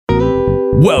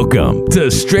Welcome to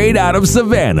Straight Out of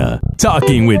Savannah,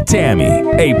 Talking with Tammi,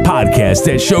 a podcast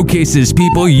that showcases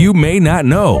people you may not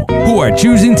know who are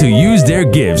choosing to use their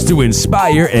gifts to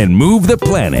inspire and move the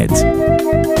planet.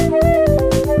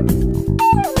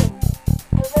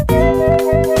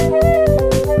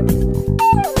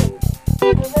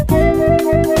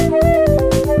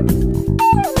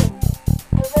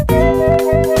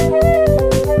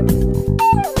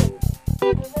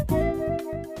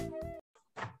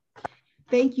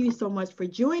 Thank you so much for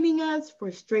joining us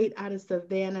for Straight Out of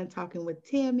Savannah, Talking with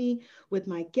Tammi, with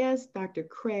my guest, Dr.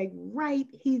 Craig Wright.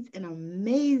 He's an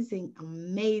amazing,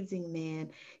 amazing man.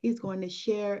 He's going to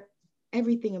share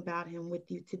everything about him with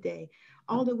you today,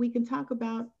 all that we can talk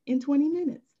about in 20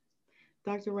 minutes.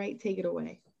 Dr. Wright, take it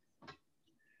away.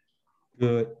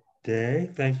 Good day.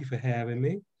 Thank you for having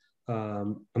me.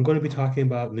 I'm going to be talking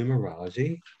about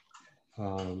numerology.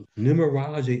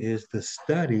 Numerology is the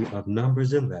study of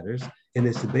numbers and letters, and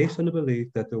it's based on the belief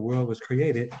that the world was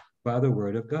created by the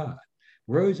word of God.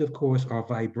 Words, of course, are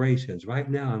vibrations. Right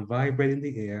now, I'm vibrating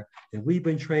the air, and we've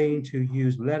been trained to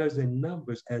use letters and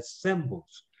numbers as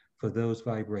symbols for those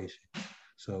vibrations.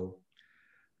 So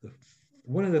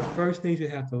one of the first things you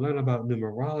have to learn about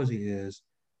numerology is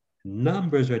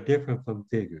numbers are different from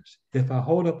figures. If I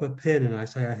hold up a pen and I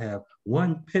say I have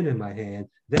one pen in my hand,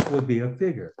 that would be a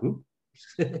figure. Oops.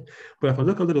 But if I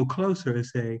look a little closer and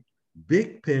say,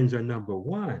 big pens are number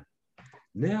one,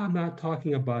 now I'm not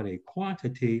talking about a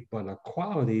quantity, but a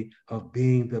quality of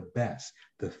being the best,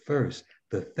 the first,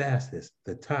 the fastest,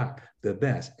 the top, the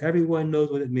best. Everyone knows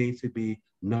what it means to be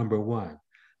number one,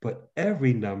 but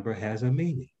every number has a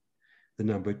meaning. The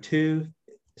number 2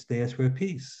 stands for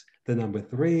peace. The number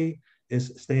 3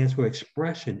 stands for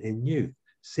expression in youth,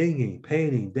 singing,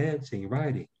 painting, dancing,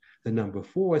 writing. The number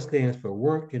 4 stands for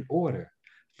work and order.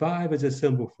 5 is a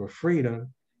symbol for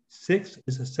freedom. 6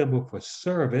 is a symbol for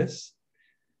service.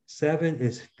 7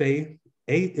 is faith.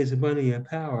 8 is money and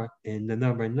power. And the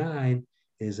number 9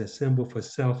 is a symbol for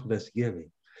selfless giving.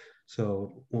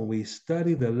 So when we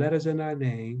study the letters in our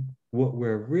name, what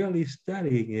we're really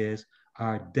studying is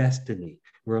our destiny.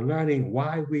 We're learning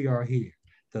why we are here.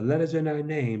 The letters in our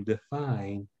name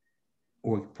define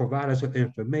or provide us with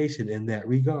information in that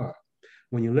regard.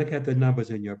 When you look at the numbers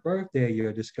in your birthday,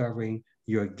 you're discovering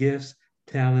your gifts,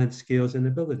 talents, skills, and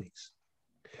abilities.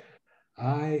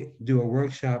 I do a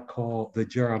workshop called the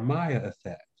Jeremiah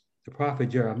effect. The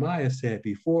prophet Jeremiah said,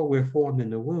 before we're formed in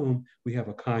the womb, we have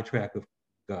a contract with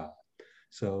God.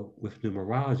 So with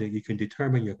numerology, you can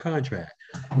determine your contract.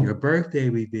 Your birthday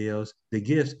reveals the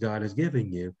gifts God has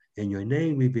given you, and your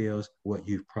name reveals what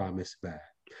you've promised back.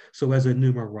 So as a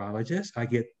numerologist,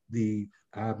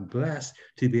 I'm blessed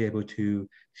to be able to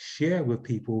share with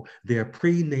people their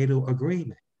prenatal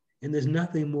agreement. And there's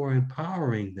nothing more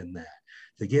empowering than that,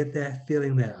 to get that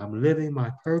feeling that I'm living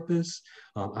my purpose.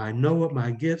 I know what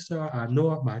my gifts are. I know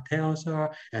what my talents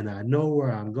are, and I know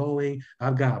where I'm going.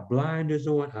 I've got blinders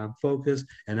on, I'm focused,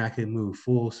 and I can move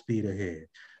full speed ahead.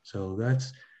 So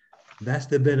that's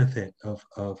the benefit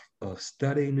of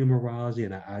studying numerology.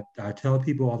 And I tell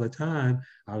people all the time,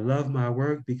 I love my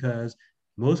work because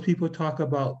most people talk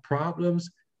about problems.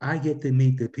 I get to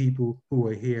meet the people who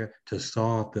are here to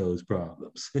solve those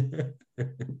problems.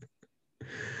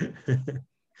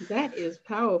 That is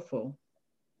powerful.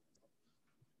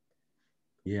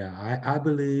 Yeah, I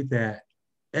believe that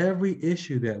every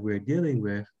issue that we're dealing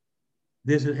with,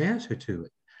 there's an answer to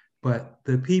it. But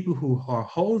the people who are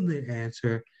holding the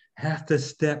answer have to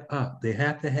step up. They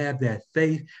have to have that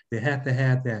faith. They have to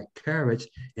have that courage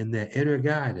and that inner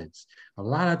guidance. A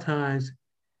lot of times,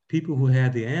 people who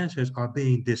have the answers are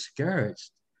being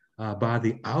discouraged by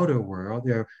the outer world.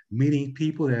 They're meeting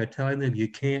people that are telling them, you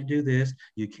can't do this,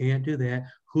 you can't do that.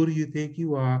 Who do you think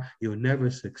you are? You'll never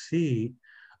succeed.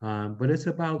 But it's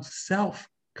about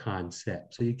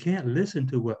self-concept. So you can't listen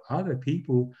to what other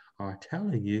people are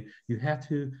telling you. You have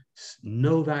to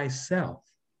know thyself,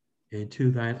 and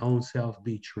to thine own self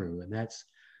be true. And that's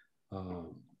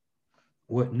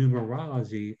what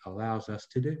numerology allows us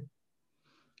to do.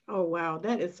 Oh, wow.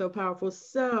 That is so powerful.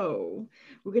 So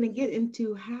we're going to get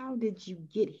into, how did you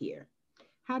get here?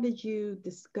 How did you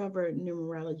discover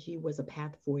numerology was a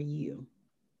path for you?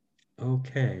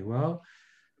 Okay, well,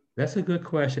 that's a good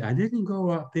question. I didn't grow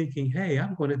up thinking, hey,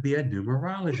 I'm going to be a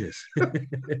numerologist.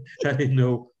 I didn't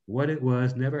know what it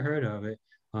was, never heard of it.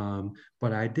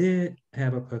 But I did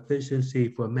have a proficiency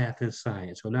for math and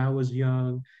science. When I was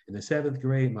young, in the 7th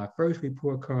grade, my first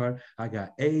report card, I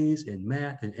got A's in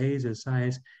math and A's in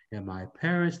science. And my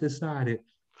parents decided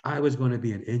I was going to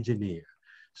be an engineer.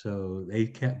 So they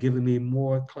kept giving me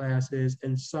more classes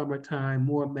in summertime,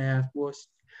 more math, more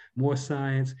more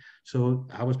science. So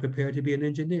I was prepared to be an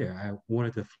engineer. I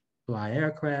wanted to fly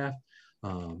aircraft.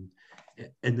 Um,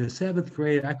 in the seventh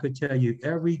grade, I could tell you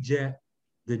every jet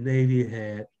the Navy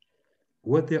had,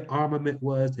 what their armament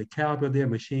was, the caliber of their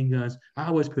machine guns.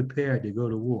 I was prepared to go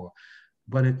to war.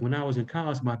 But when I was in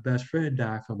college, my best friend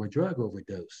died from a drug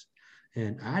overdose.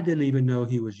 And I didn't even know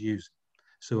he was using.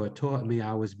 So it taught me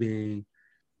I was being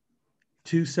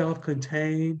too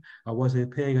self-contained. I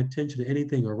wasn't paying attention to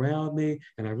anything around me.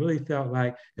 And I really felt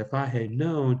like if I had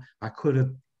known, I could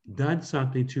have done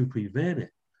something to prevent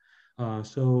it.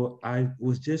 So I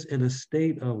was just in a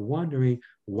state of wondering,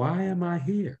 why am I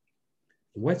here?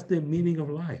 What's the meaning of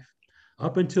life?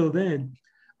 Up until then,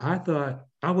 I thought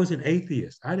I was an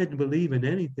atheist. I didn't believe in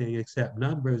anything except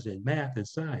numbers and math and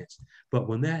science. But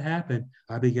when that happened,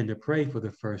 I began to pray for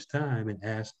the first time and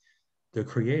ask the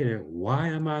Creator, why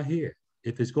am I here?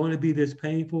 If it's going to be this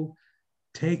painful,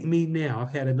 take me now.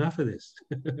 I've had enough of this.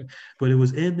 But it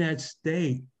was in that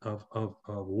state of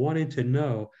wanting to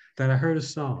know that I heard a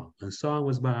song. The song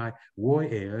was by Roy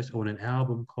Ayers on an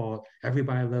album called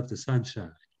Everybody Loves the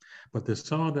Sunshine. But the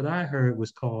song that I heard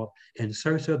was called In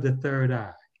Search of the Third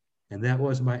Eye. And that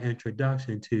was my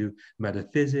introduction to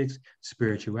metaphysics,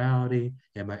 spirituality,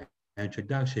 and my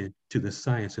introduction to the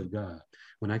science of God.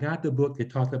 When I got the book,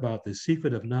 it talked about the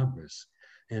secret of numbers.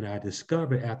 And I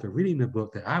discovered after reading the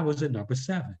book that I was a number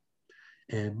 7.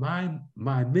 And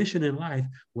my mission in life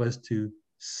was to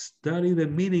study the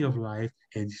meaning of life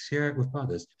and share it with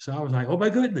others. So I was like, oh my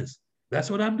goodness, that's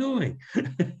what I'm doing.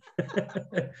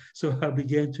 So I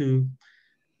began to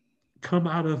come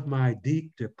out of my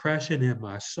deep depression and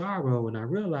my sorrow, and I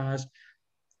realized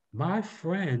my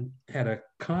friend had a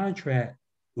contract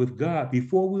with God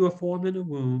before we were formed in the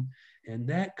womb, and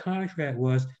that contract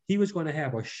was he was going to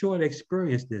have a short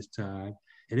experience this time,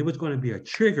 and it was going to be a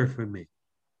trigger for me.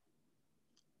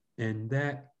 And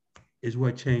that is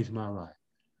what changed my life.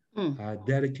 I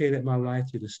dedicated my life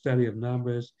to the study of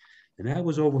numbers, and that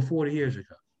was over 40 years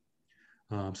ago.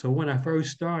 So when I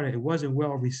first started, it wasn't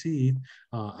well received.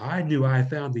 I knew I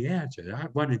found the answer. I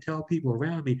wanted to tell people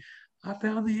around me, I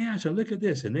found the answer. Look at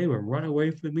this. And they would run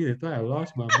away from me. They thought I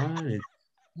lost my mind. And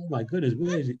oh my goodness,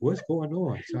 what's going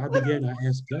on? So I began to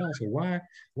ask God, so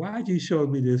why did you show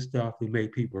me this stuff and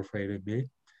make people afraid of me?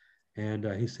 And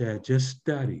he said, just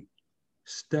study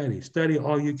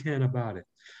all you can about it.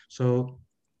 So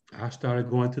I started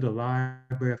going to the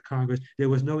Library of Congress. There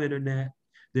was no internet.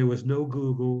 There was no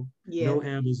Google, no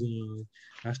Amazon.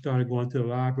 I started going to the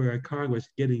Library of Congress,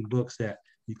 getting books that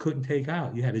you couldn't take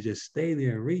out. You had to just stay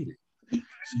there and read it.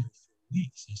 So for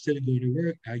weeks, instead of going to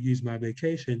work, I used my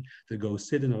vacation to go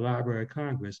sit in the Library of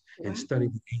Congress and study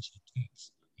the ancient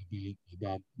texts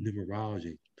about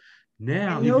numerology.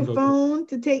 Now and you no can go. phone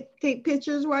to take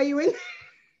pictures while you were in.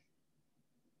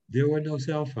 There were no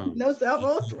cell No phones. cell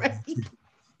phones, right?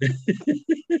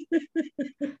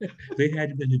 They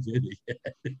hadn't been invented yet.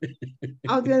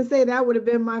 I was gonna say that would have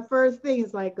been my first thing.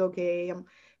 It's like, okay, if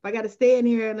I got to stay in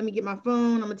here, let me get my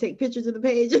phone. I'm gonna take pictures of the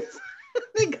pages,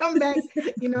 then come back,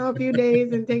 a few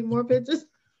days and take more pictures.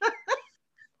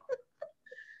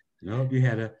 No,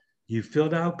 you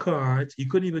filled out cards. You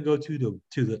couldn't even go to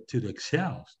the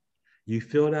shelves. You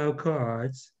filled out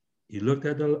cards. You looked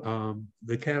at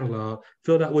the catalog,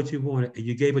 filled out what you wanted, and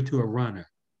you gave it to a runner.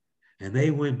 And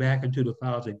they went back into the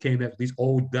files and came back with these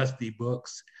old dusty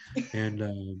books. And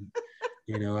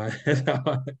that's how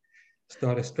I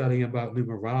started studying about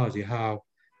numerology, how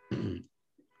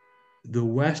the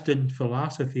Western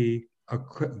philosophy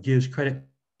gives credit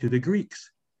to the Greeks,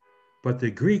 but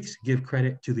the Greeks give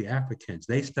credit to the Africans.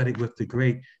 They studied with the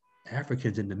great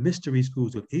Africans in the mystery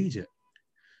schools of Egypt.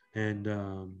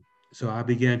 And so I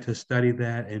began to study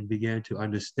that and began to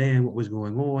understand what was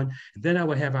going on. And then I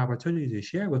would have opportunity to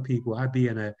share with people. I'd be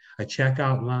in a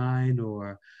checkout line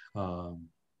or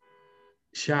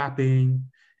shopping,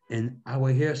 and I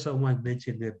would hear someone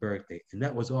mention their birthday. And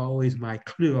that was always my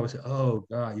clue. I would say, oh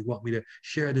God, you want me to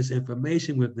share this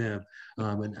information with them?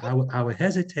 And I would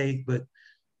hesitate, but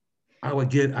I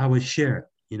would share it.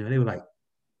 They were like,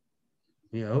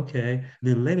 yeah, okay. And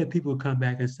then later people would come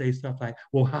back and say stuff like,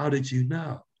 well, how did you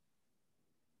know?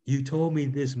 You told me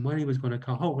this money was going to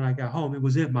come home. When I got home, it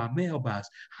was in my mailbox.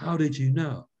 How did you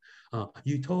know?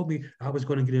 You told me I was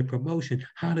going to get a promotion.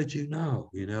 How did you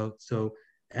know? So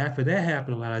after that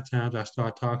happened, a lot of times I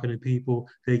start talking to people.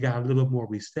 They got a little more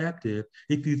receptive.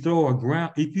 If you throw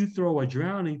a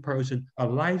drowning person a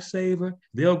lifesaver,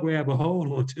 they'll grab a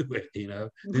hold onto it.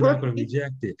 They're not going to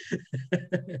reject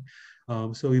it.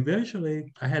 So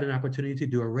eventually, I had an opportunity to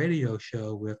do a radio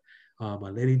show with a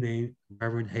lady named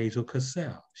Reverend Hazel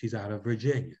Cassell. She's out of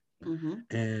Virginia. Mm-hmm.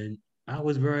 And I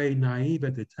was very naive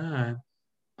at the time.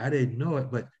 I didn't know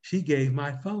it, but she gave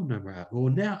my phone number out.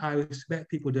 Well, now I expect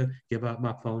people to give out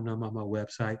my phone number on my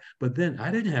website, but then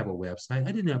I didn't have a website.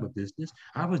 I didn't have a business.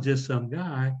 I was just some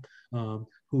guy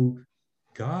who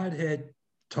God had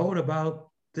told about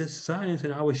this science,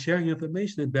 and I was sharing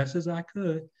information as best as I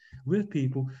could with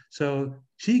people. So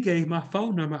she gave my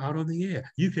phone number out on the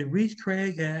air. You can reach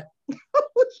Craig at.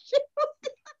 Oh, shit.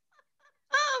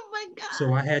 Oh my So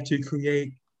God. I had to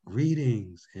create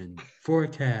readings and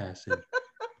forecasts and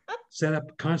set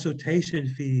up consultation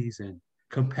fees and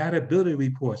compatibility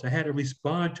reports. I had to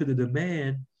respond to the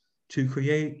demand to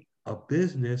create a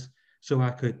business so I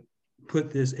could put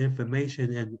this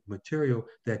information and material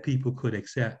that people could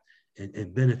accept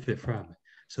and benefit from it.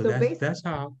 So So that's basically, that's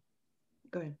how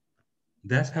go ahead.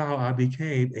 that's how I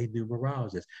became a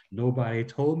numerologist. Nobody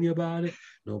told me about it.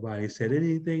 Nobody said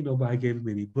anything. Nobody gave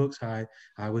me any books.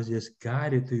 I was just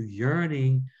guided through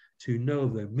yearning to know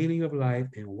the meaning of life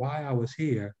and why I was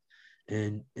here.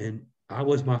 And I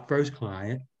was my first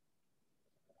client.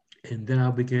 And then I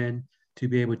began to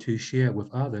be able to share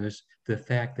with others the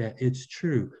fact that it's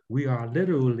true. We are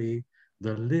literally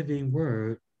the living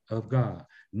word of God.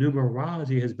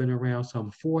 Numerology has been around some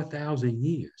 4,000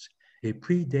 years. It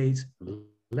predates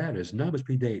letters, numbers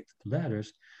predate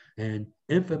letters, and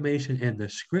information in the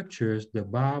scriptures, the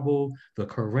Bible, the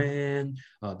Quran,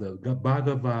 the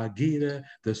Bhagavad Gita,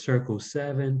 the Circle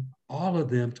Seven, all of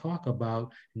them talk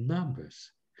about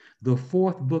numbers. The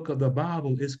fourth book of the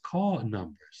Bible is called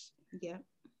Numbers. Yeah.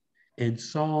 In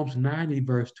Psalms 90,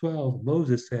 verse 12,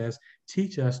 Moses says,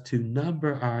 teach us to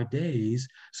number our days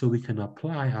so we can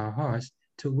apply our hearts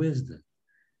to wisdom.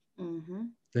 Mm-hmm.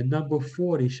 The number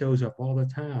 40 shows up all the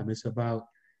time. It's about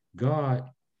God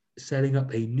setting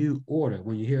up a new order.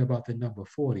 When you hear about the number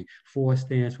 40, 4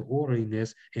 stands for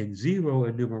orderliness, and 0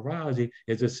 in numerology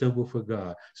is a symbol for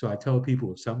God. So I tell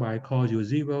people, if somebody calls you a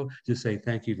 0, just say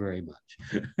thank you very much.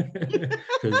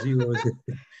 Because 0 is You say,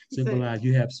 symbolize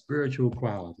you have spiritual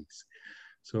qualities.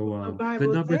 well, So the the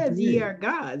Bible number says ye 3, are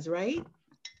gods, right?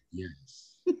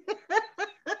 yes.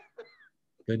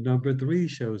 The number 3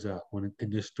 shows up in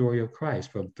the story of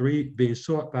Christ, from 3 being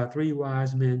sought by 3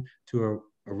 wise men to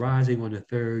arising on the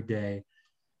 3rd day.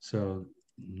 So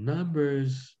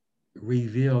numbers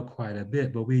reveal quite a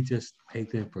bit, but we just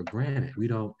take them for granted. We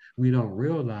don't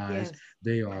realize Yes.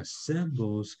 they are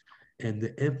symbols, and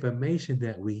the information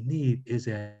that we need is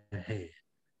at hand.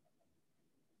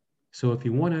 So if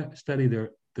you want to study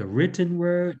the written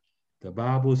word, the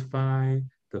Bible's fine,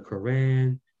 the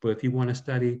Quran. But if you want to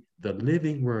study the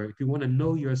living word, if you want to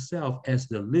know yourself as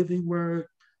the living word,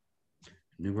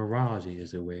 numerology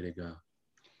is the way to go.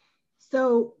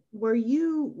 So were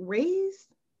you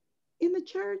raised in the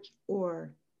church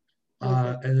or was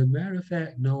that? As a matter of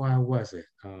fact, no, I wasn't.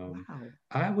 Wow.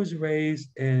 I was raised,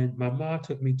 and my mom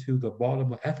took me to the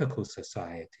Baltimore Ethical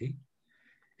Society,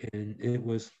 and it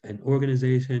was an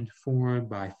organization formed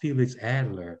by Felix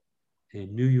Adler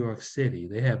in New York City.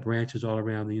 They have branches all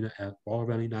around the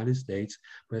United States,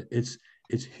 but it's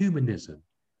humanism.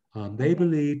 They Okay.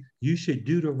 believe you should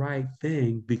do the right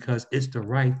thing because it's the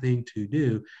right thing to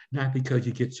do, not because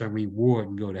you get some reward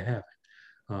and go to heaven.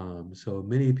 So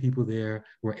many people there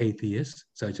were atheists,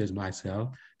 such as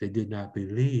myself. They did not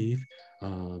believe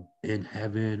in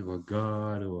heaven or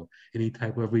God or any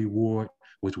type of reward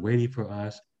was waiting for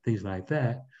us, things like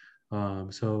that.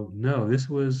 So no,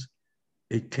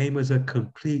 it came as a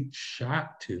complete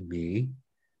shock to me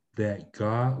that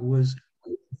God was,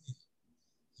 and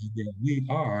that we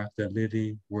are the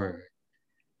living word.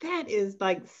 That is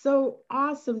like so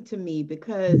awesome to me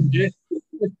because I'm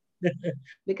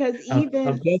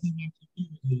even glad you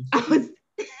mentioned I was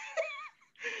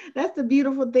that's the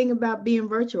beautiful thing about being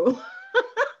virtual.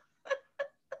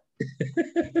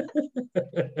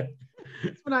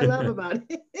 That's what I love about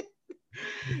it.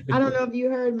 I don't know if you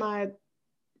heard my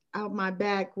out my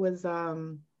back was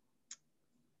a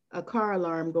car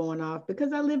alarm going off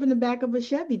because I live in the back of a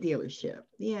Chevy dealership.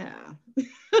 Yeah.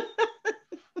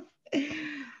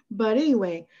 But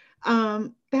anyway,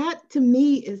 that to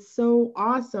me is so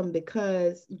awesome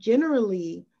because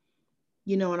generally,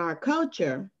 in our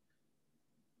culture,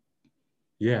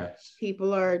 Yes.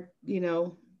 people are,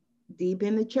 deep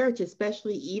in the church,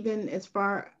 especially even as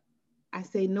far I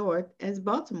say north as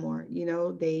Baltimore.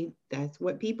 That's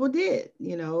what people did.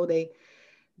 They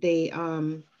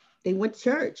went to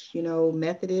church,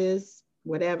 Methodist,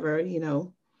 whatever.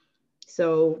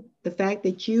 So the fact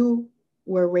that you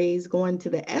were raised going to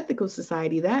the ethical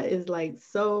society, that is like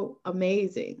so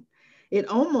amazing. It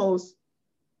almost,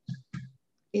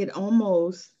 it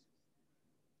almost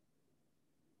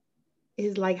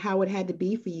is like how it had to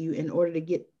be for you in order to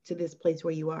get to this place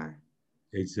where you are.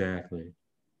 Exactly.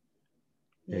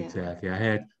 Yeah. Exactly.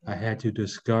 I had to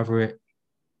discover it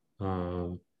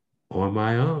um, on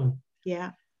my own.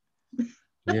 Yeah.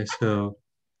 Yeah, so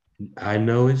I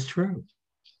know it's true.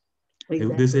 This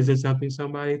Exactly. isn't something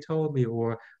somebody told me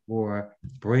or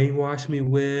brainwashed me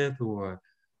with, or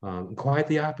quite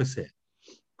the opposite.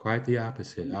 Quite the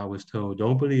opposite. I was told,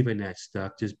 don't believe in that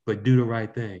stuff, just but do the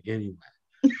right thing anyway.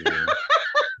 Yeah,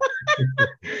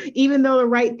 Even though the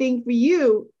right thing for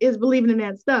you is believing in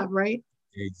that stuff, right?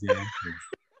 exactly.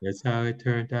 That's how it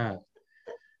turned out.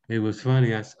 It was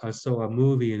funny. I saw a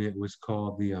movie and it was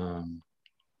called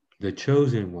The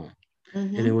Chosen One,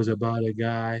 and it Mm-hmm. was about a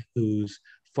guy whose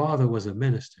father was a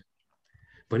minister,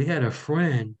 but he had a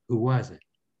friend who wasn't.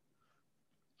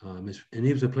 And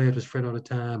he was to play with his friend all the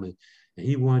time, and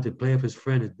he wanted to play with his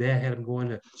friend. His dad had him going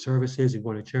to services and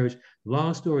going to church.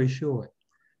 Long story short,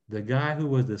 the guy who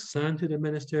was the son to the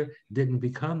minister didn't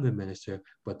become the minister,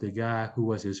 but the guy who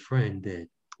was his friend did.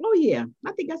 Oh yeah,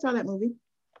 I think I saw that movie.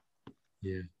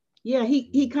 Yeah. Yeah,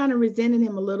 he kind of resented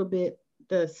him a little bit,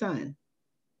 the son,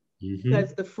 Mm-hmm.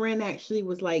 because the friend actually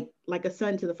was like a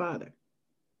son to the father.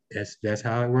 That's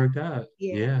how it worked out.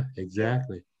 Yeah, Yeah, yeah.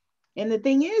 exactly. And the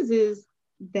thing is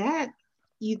that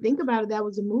you think about it, that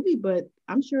was a movie, but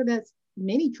I'm sure that's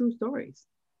many true stories.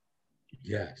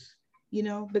 Yes,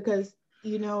 Because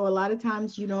a lot of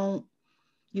times you don't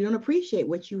appreciate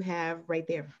what you have right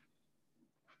there.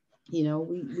 We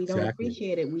don't exactly.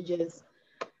 appreciate it. We just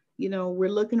we're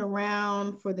looking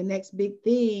around for the next big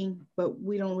thing, but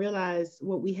we don't realize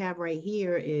what we have right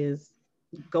here is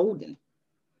golden,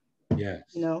 you Yes,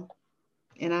 know?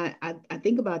 And I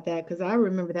think about that because I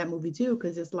remember that movie too,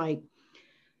 because it's like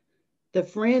the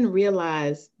friend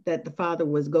realized that the father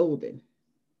was golden,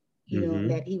 and mm-hmm.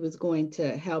 that he was going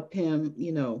to help him,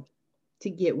 to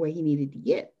get where he needed to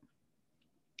get.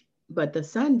 But the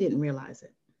son didn't realize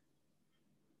it.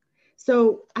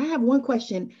 So I have one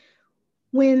question.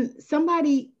 When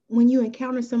you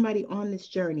encounter somebody on this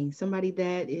journey, somebody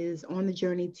that is on the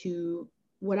journey to,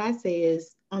 what I say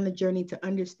is on the journey to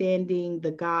understanding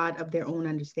the God of their own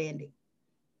understanding,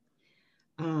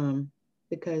 um,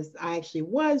 because I actually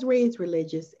was raised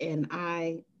religious and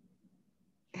I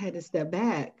had to step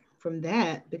back from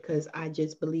that because I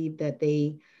just believed that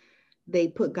they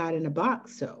put God in a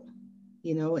box, so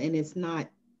and it's not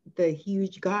the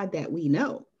huge God that we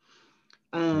know.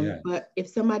 Yes, But if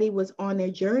somebody was on their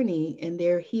journey and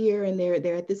they're here and they're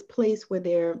at this place where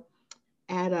they're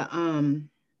at a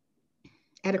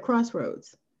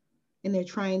crossroads and they're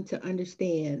trying to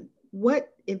understand,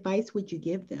 what advice would you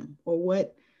give them, or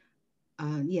what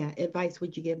advice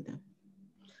would you give them?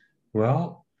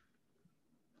 well,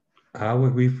 I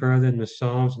would refer them to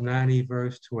Psalms 90,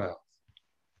 verse 12.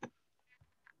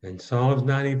 And Psalms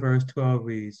 90, verse 12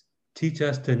 reads, teach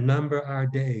us to number our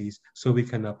days so we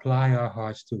can apply our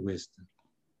hearts to wisdom.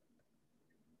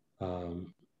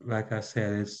 Like I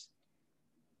said, it's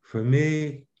for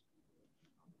me,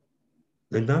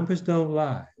 the numbers don't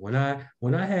lie. When I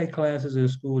had classes in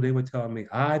school, they would tell me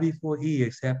I before E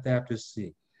except after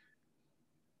C.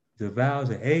 The vowels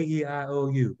are A, E, I, O,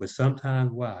 U, but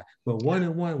sometimes Y. But one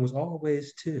and one was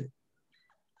always two.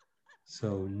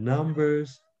 So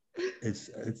numbers, it's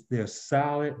they're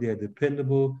solid, they're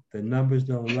dependable. The numbers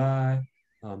don't lie.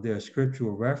 There's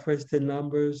scriptural reference to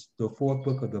numbers. The fourth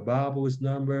book of the Bible is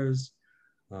numbers.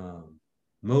 Um,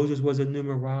 Moses was a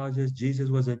numerologist. Jesus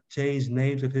was a changed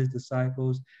names of his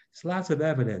disciples. There's lots of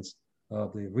evidence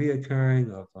of the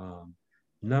reoccurring of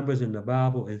numbers in the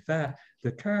Bible. In fact,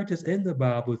 the characters in the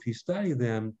Bible, if you study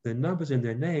them, the numbers in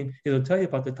their name, it'll tell you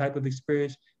about the type of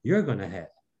experience you're going to have.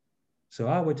 So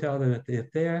I would tell them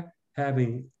if they're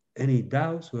having any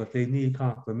doubts or if they need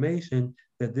confirmation,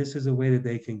 that this is a way that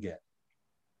they can get.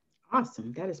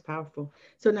 Awesome, that is powerful.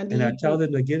 So now, do And I you tell do?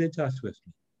 them to get in touch with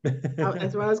me.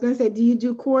 That's what I was going to say. Do you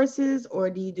do courses, or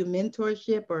do you do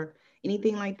mentorship or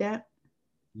anything like that?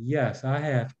 Yes, I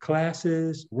have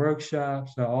classes,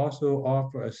 workshops. I also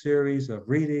offer a series of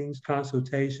readings,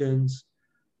 consultations,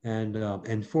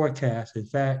 and forecasts. In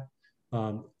fact,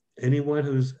 um, anyone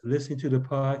who's listening to the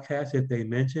podcast, if they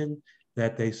mention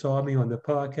that they saw me on the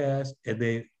podcast and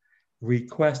they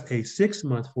request a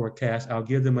 6-month forecast, I'll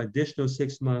give them additional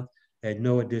 6 months at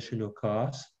no additional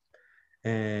cost.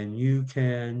 And you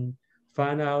can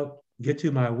get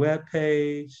to my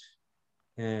webpage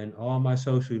and all my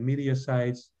social media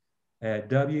sites at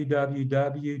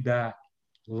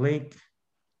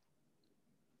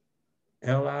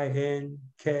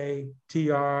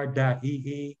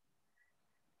www.linktr.ee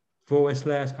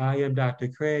 /I am Dr.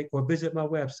 Craig, or visit my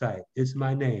website. It's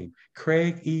my name,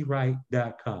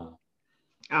 CraigEWright.com.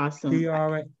 Awesome.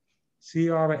 TR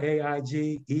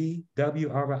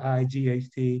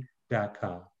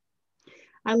CRAIGEWRIGHT.com.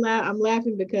 I'm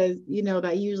laughing because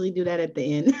I usually do that at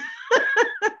the end.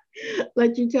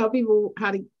 Let you tell people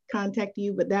how to contact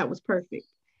you, but that was perfect.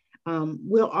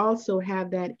 We'll also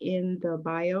have that in the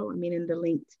bio, in the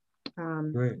linked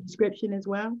Great. description as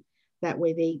well. That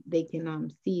way they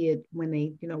can see it when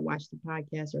they watch the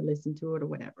podcast or listen to it or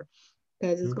whatever,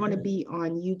 because it's going to be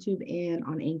on YouTube and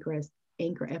on Anchor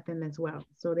FM as well.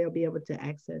 So they'll be able to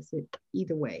access it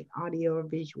either way, audio or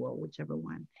visual, whichever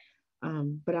one.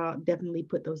 But I'll definitely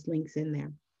put those links in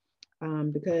there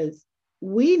because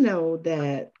we know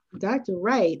that Dr.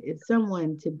 Wright is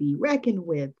someone to be reckoned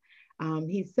with.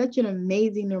 He's such an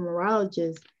amazing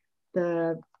numerologist.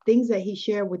 The things that he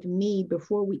shared with me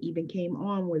before we even came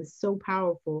on was so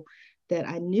powerful that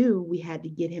I knew we had to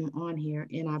get him on here.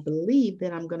 And I believe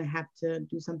that I'm going to have to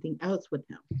do something else with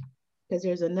him because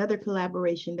there's another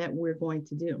collaboration that we're going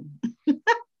to do.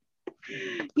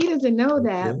 He doesn't know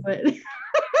that, but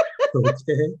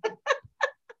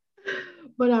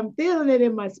but I'm feeling it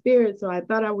in my spirit. So I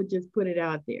thought I would just put it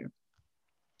out there.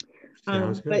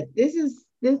 Sounds good. But this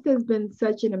has been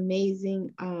such an amazing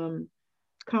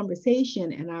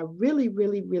conversation. And I really,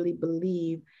 really, really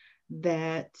believe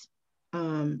that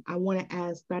I want to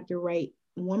ask Dr. Wright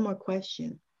one more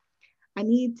question. I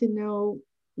need to know,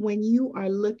 when you are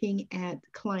looking at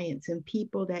clients and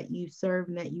people that you serve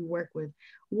and that you work with,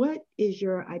 what is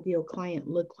your ideal client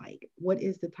look like? What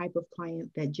is the type of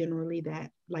client that generally that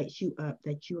lights you up,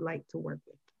 that you like to work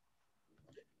with?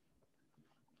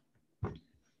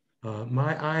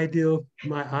 My ideal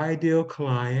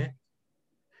client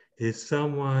is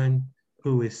someone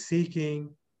who is seeking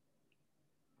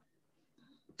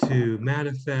to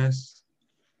manifest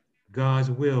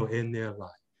God's will in their life.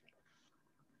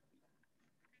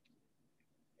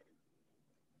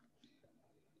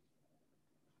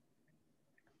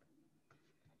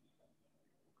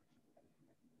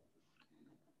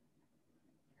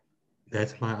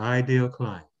 That's my ideal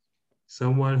client.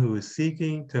 Someone who is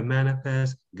seeking to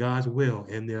manifest God's will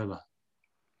in their life.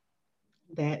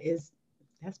 That's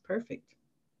perfect.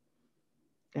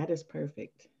 That is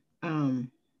perfect.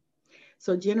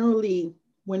 So generally,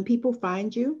 when people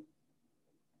find you,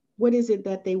 what is it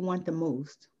that they want the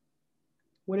most?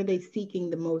 What are they seeking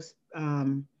the most?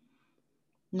 Not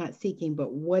seeking,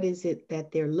 but what is it that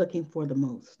they're looking for the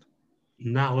most?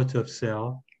 Knowledge of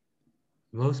self.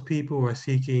 Most people are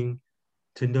seeking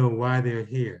to know why they're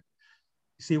here.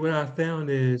 See, what I found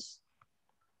is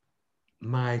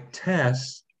my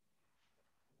test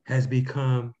has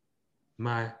become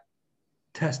my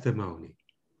testimony.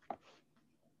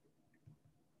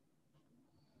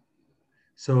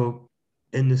 So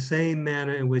in the same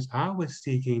manner in which I was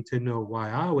seeking to know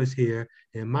why I was here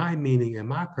and my meaning and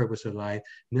my purpose of life,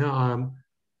 now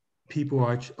people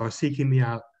are seeking me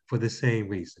out for the same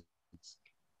reasons.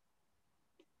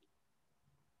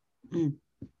 Mm.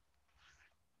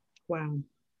 Wow.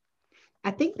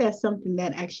 I think that's something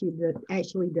that actually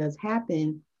does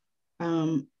happen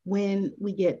when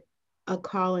we get a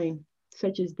calling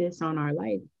such as this on our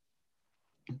life,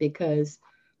 because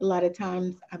a lot of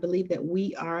times I believe that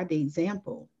we are the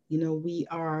example. We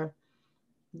are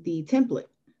the template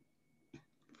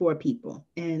for people,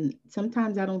 and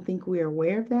sometimes I don't think we're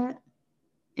aware of that.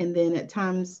 And then at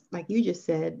times, like you just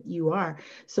said, you are.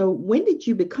 So when did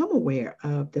you become aware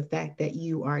of the fact that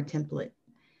you are a template,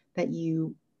 that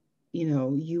you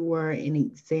were an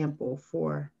example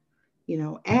for,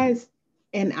 as,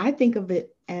 and I think of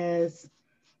it as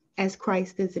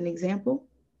Christ is an example.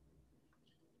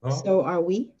 Oh, So are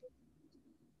we?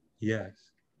 yes.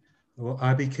 Well,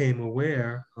 I became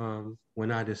aware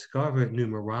when I discovered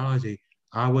numerology,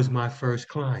 I was my first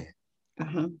client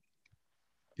Uh-huh.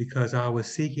 because I was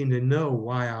seeking to know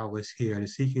why I was here and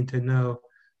seeking to know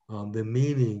the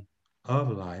meaning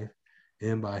of life.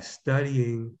 And by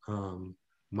studying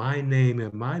my name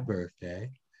and my birthday,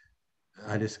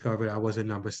 I discovered I was a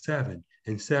number 7.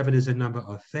 And 7 is a number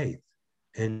of faith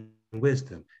and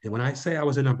wisdom. And when I say I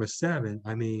was a number 7,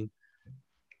 I mean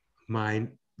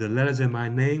the letters in my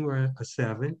name were a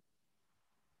 7.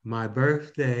 My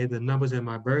birthday, the numbers in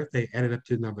my birthday added up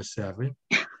to number 7.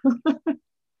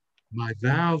 My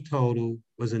vow total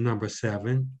was a number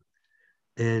 7.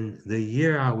 And the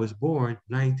year I was born,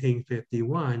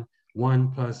 1951,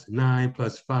 1 plus 9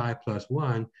 plus 5 plus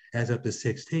 1 adds up to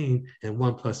 16, and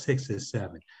 1 plus 6 is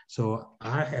 7. So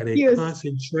I had a Yes.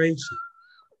 concentration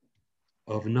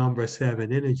of number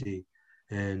 7 energy.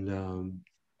 And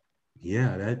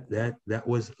yeah, that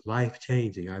was life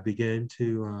changing. I began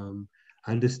to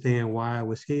understand why I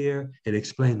was here. It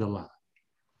explained a lot.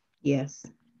 Yes.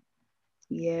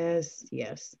 Yes.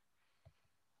 Yes.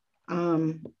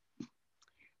 Um,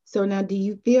 so now, do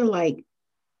you feel like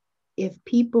if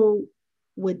people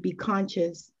would be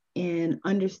conscious and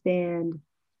understand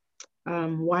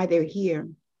why they're here,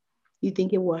 you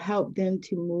think it will help them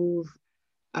to move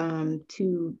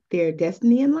to their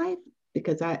destiny in life?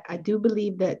 Because I do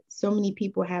believe that so many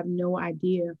people have no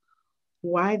idea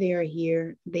why they are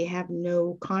here. They have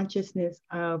no consciousness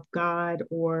of God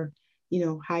or,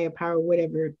 higher power,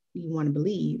 whatever you want to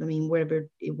believe. I mean, whatever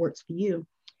it works for you.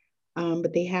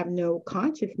 But they have no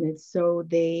consciousness, so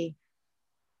they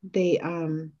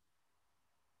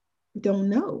don't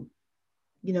know,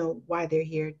 why they're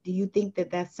here. Do you think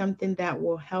that that's something that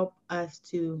will help us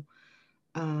to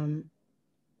um,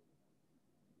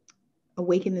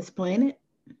 awaken this planet?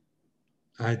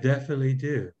 I definitely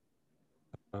do.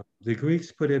 The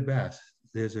Greeks put it best.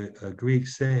 There's a Greek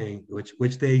saying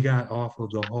which they got off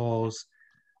of the halls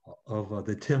of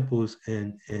the temples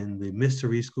and the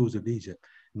mystery schools of Egypt.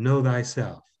 Know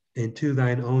thyself, and to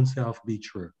thine own self be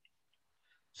true.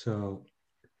 So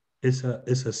it's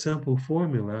a simple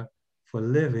formula for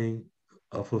living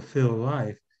a fulfilled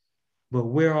life. But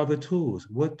where are the tools?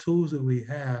 What tools do we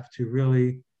have to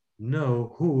really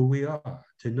know who we are,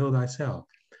 to know thyself?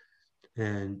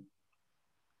 And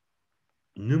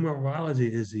numerology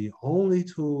is the only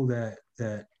tool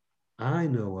that I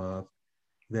know of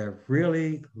that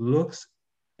really looks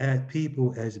at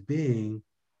people as being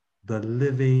the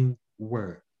living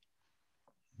word.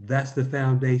 That's the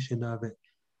foundation of it.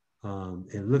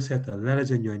 It looks at the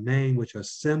letters in your name, which are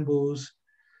symbols.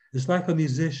 It's like a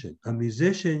musician. A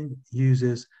musician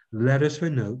uses letters for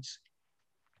notes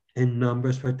and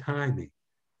numbers for timing.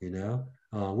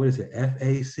 What is it?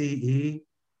 FACE,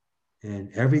 and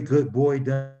every good boy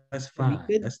does fine.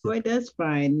 Every good boy does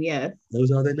fine. Yes.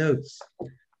 Those are the notes.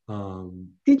 Um,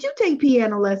 Did you take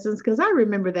piano lessons? Because I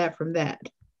remember that from that.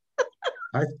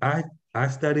 I, I I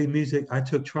studied music. I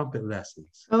took trumpet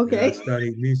lessons, and I Okay.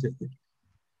 studied music.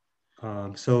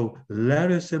 So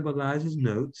letters symbolizes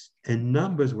notes, and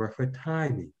numbers were for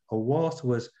timing. A waltz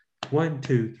was 1,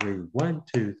 2, 3, 1,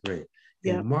 2, 3, and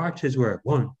Yep. marches were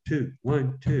 1, 2,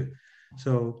 1, 2.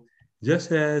 So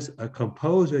just as a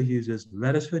composer uses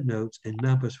letters for notes and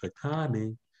numbers for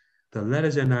timing, the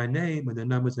letters in our name and the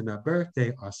numbers in our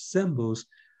birthday are symbols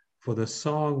for the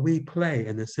song we play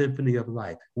in the symphony of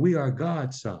life. We are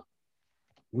God's song.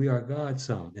 We are God's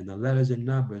song, and the letters and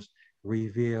numbers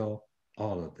reveal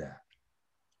all of that.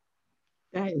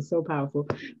 That is so powerful.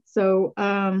 So,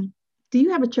 do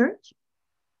you have a church?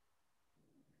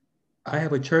 I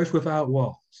have a church without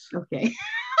walls. Okay.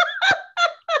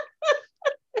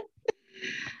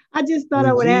 I just thought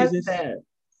I When would ask Jesus, that.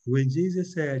 when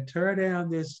Jesus said, "Tear down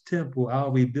this temple,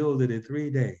 I'll rebuild it in 3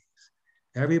 days,"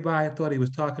 everybody thought he was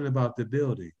talking about the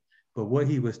building. But what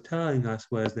he was telling us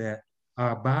was that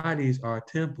our bodies are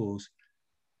temples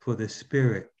for the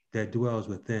spirit that dwells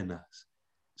within us.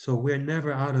 So we're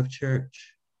never out of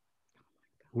church.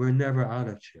 We're never out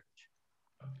of church.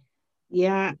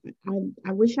 Yeah,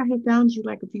 I wish I had found you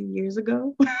like a few years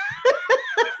ago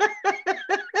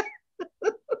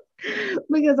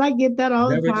because I get that all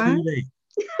the Never time. too late.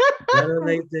 Better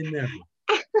late than never.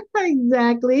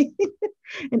 Exactly.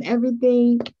 And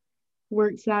everything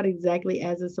works out exactly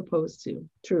as it's supposed to,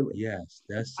 truly. Yes,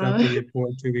 that's Uh, something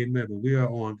important to remember. We are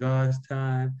on God's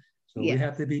time, so we yes,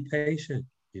 have to be patient,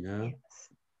 you know? yes,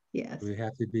 yes, We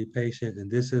have to be patient. And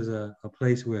this is a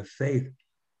place where faith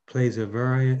plays a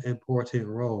very important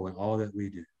role in all that we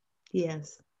do.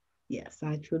 yes, yes.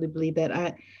 I truly believe that.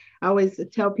 I always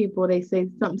tell people, they say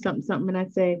something, something, something, and I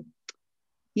say,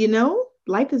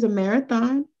 life is a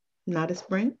marathon, not a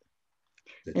sprint.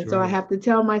 That's And so I right. have to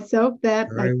tell myself that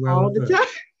like Very well all the put. time.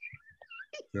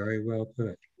 Very well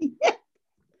put.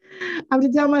 I have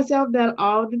to tell myself that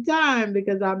all the time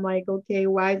because I'm like, okay,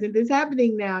 why isn't this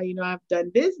happening now? I've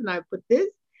done this and I put this,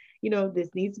 this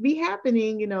needs to be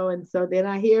happening, and so then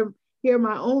I hear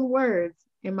my own words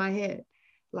in my head.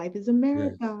 Life is a Yes.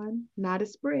 marathon, not a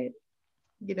sprint,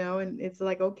 and it's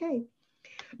like, okay.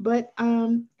 But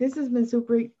this has been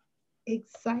super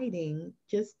exciting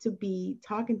just to be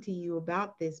talking to you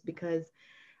about this because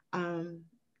um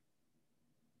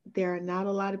there are not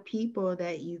a lot of people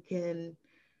that you can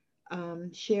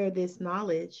share this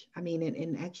knowledge. I mean,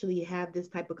 and actually have this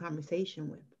type of conversation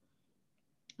with.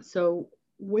 So,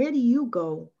 where do you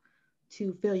go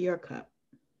to fill your cup?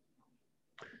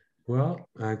 Well,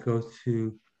 I go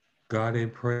to God in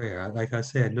prayer. Like I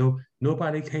said,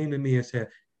 nobody came to me and said,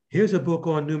 "Here's a book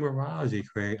on numerology,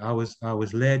 Craig." I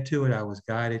was led to it. I was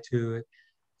guided to it.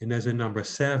 And there's a number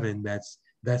seven.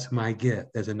 That's my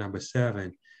gift. There's a number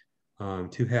seven,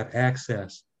 to have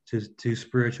access to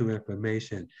spiritual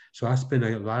information. So I spend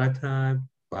a lot of time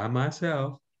by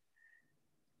myself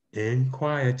in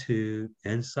quietude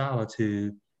and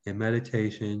solitude and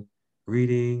meditation,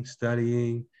 reading,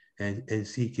 studying, and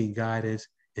seeking guidance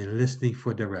and listening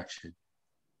for direction.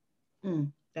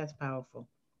 That's powerful.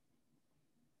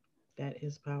 That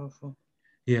is powerful.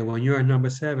 Yeah, when you're a number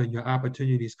seven, your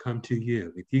opportunities come to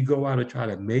you. If you go out and try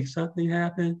to make something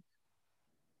happen,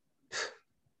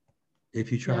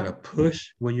 if you try Yeah. to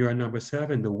push when you're a number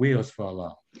seven, the wheels fall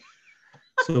off.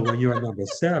 So when you're a number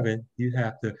seven, you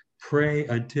have to pray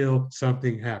until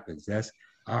something happens. That's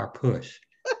our push.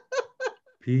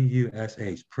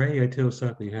 PUSH. Pray until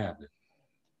something happens.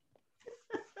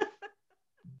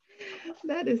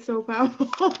 That is so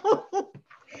powerful.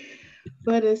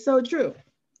 But it's so true.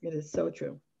 It is so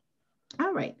true.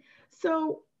 All right.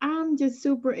 So I'm just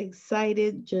super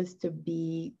excited just to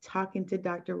be talking to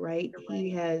Dr. Wright. He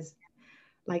has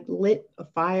like lit a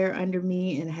fire under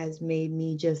me and has made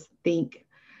me just think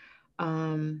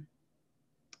um,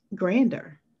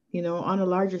 grander, on a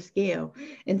larger scale.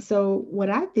 And so what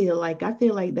I feel like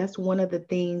that's one of the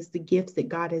things, the gifts that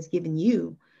God has given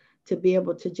you to be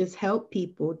able to just help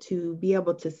people to be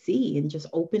able to see and just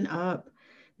open up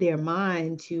their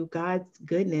mind to God's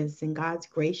goodness and God's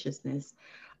graciousness.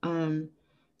 Um,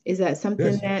 is that something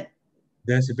That's that,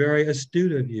 that's very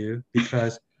astute of you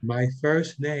because my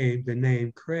first name, the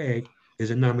name Craig, is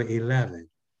a number 11,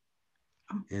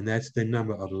 and that's the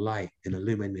number of light and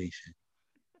illumination.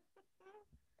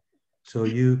 So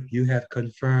you have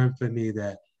confirmed for me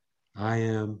that I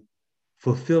am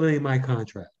fulfilling my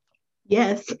contract.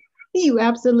 yes, you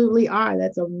absolutely are.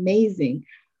 That's amazing.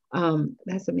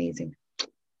 That's amazing.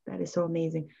 That is so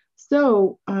amazing.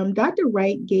 So, Dr.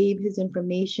 Wright gave his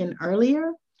information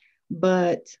earlier,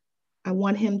 but I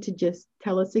want him to just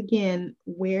tell us again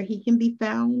where he can be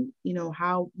found,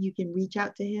 how you can reach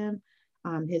out to him,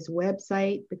 his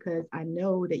website, because I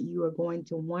know that you are going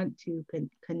to want to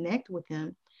connect with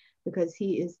him because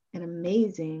he is an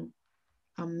amazing,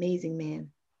 amazing man.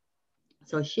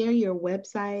 So share your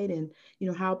website and,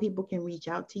 how people can reach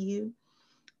out to you.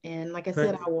 And like I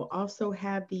said, But I will also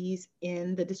have these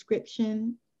in the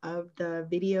description of the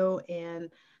video and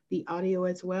the audio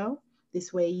as well.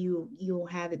 This way you'll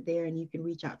have it there and you can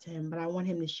reach out to him. But I want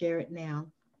him to share it now.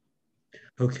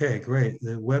 okay, great.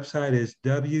 The website is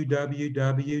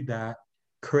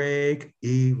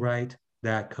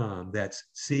www.craigerwright.com. That's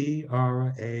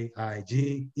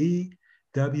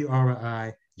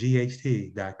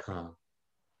CRAIGEWRIGHT.com.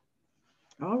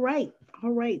 All right.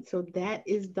 All right. So that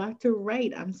is Dr.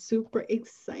 Wright. I'm super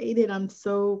excited. I'm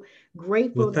so Well,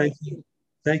 grateful that thank you. you.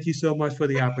 Thank you so much for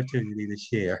the opportunity to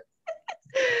share.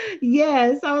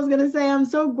 Yes, I was going to say, I'm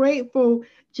so grateful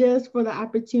just for the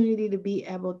opportunity to be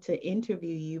able to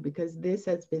interview you because this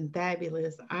has been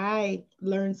fabulous. I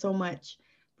learned so much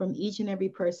from each and every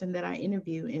person that I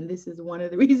interview. And this is one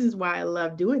of the reasons why I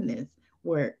love doing this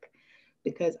work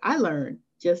because I learn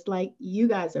just like you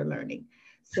guys are learning.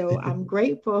 So I'm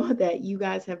grateful that you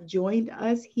guys have joined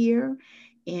us here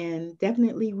and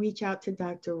definitely reach out to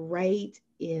Dr. Wright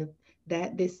if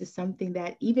that this is something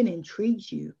that even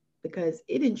intrigues you because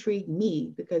it intrigued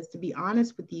me because to be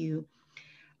honest with you,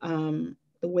 the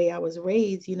way I was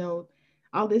raised,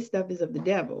 all this stuff is of the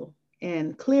devil.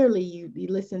 And clearly you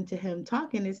listen to him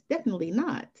talking, it's definitely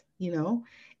not.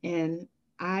 And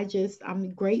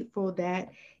I'm grateful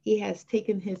that he has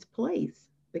taken his place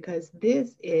because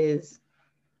this is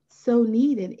so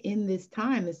needed in this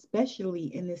time,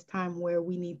 especially in this time where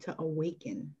we need to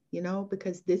awaken,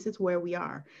 because this is where we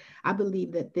are. I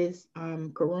believe that this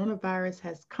coronavirus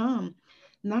has come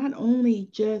not only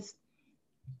just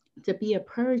to be a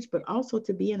purge, but also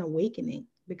to be an awakening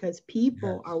because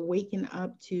people are Yes, waking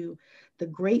up to the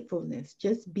gratefulness,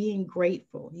 just being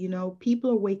grateful.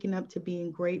 People are waking up to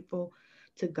being grateful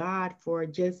to God for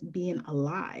just being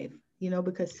alive,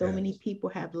 because so many yes, people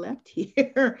have left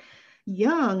here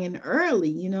young and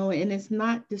early, and it's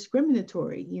not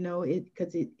discriminatory,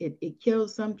 because it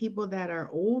kills some people that are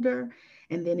older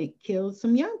and then it kills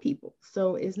some young people.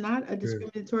 So it's not a true.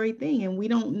 discriminatory thing. And we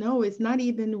don't know, it's not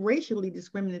even racially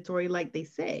discriminatory like they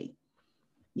say.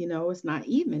 It's not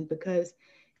even because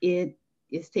it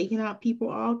is taking out people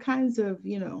all kinds of,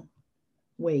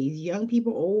 ways. Young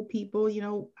people, old people.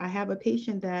 I have a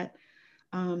patient that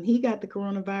he got the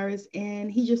coronavirus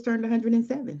and he just turned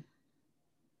 107.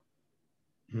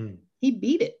 Mm, He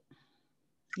beat it,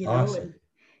 awesome. and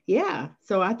yeah.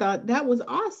 So I thought that was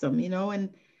awesome, and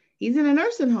he's in a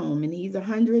nursing home and he's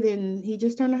 100 and he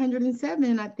just turned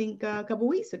 107, I think, a couple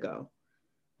weeks ago.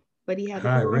 But he had the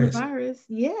High risk. coronavirus.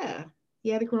 Yeah. He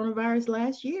had the coronavirus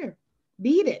last year.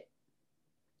 Beat it.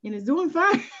 And is doing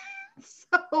fine.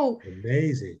 So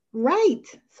amazing. right.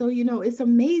 So, it's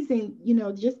amazing,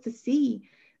 just to see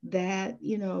that,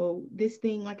 this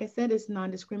thing, like I said, is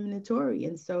non-discriminatory.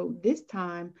 And so this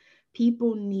time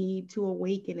people need to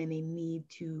awaken, and they need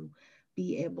to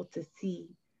be able to see,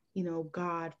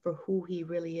 God for who he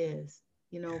really is,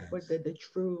 for Yes. the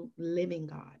true living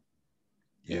God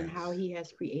and Yes. how he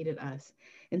has created us.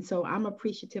 And so I'm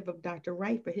appreciative of Dr.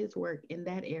 Wright for his work in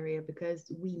that area,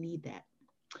 because we need that.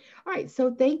 All right,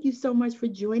 so thank you so much for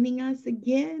joining us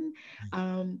again.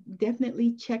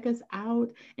 Definitely check us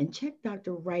out and check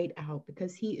Dr. Wright out,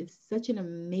 because he is such an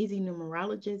amazing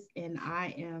numerologist, and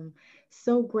I am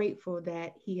so grateful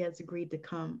that he has agreed to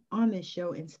come on this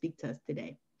show and speak to us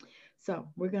today. So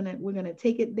we're gonna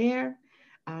take it there.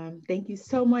 Thank you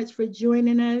so much for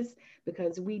joining us,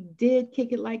 because we did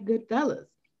kick it like good fellas.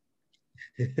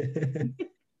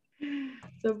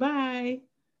 So bye.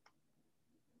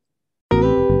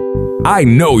 I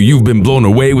know you've been blown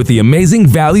away with the amazing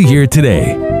value here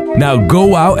today. Now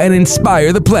go out and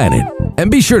inspire the planet.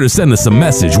 And be sure to send us a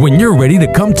message when you're ready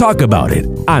to come talk about it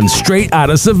on Straight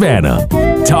Outta Savannah,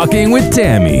 Talking with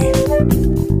Tammi.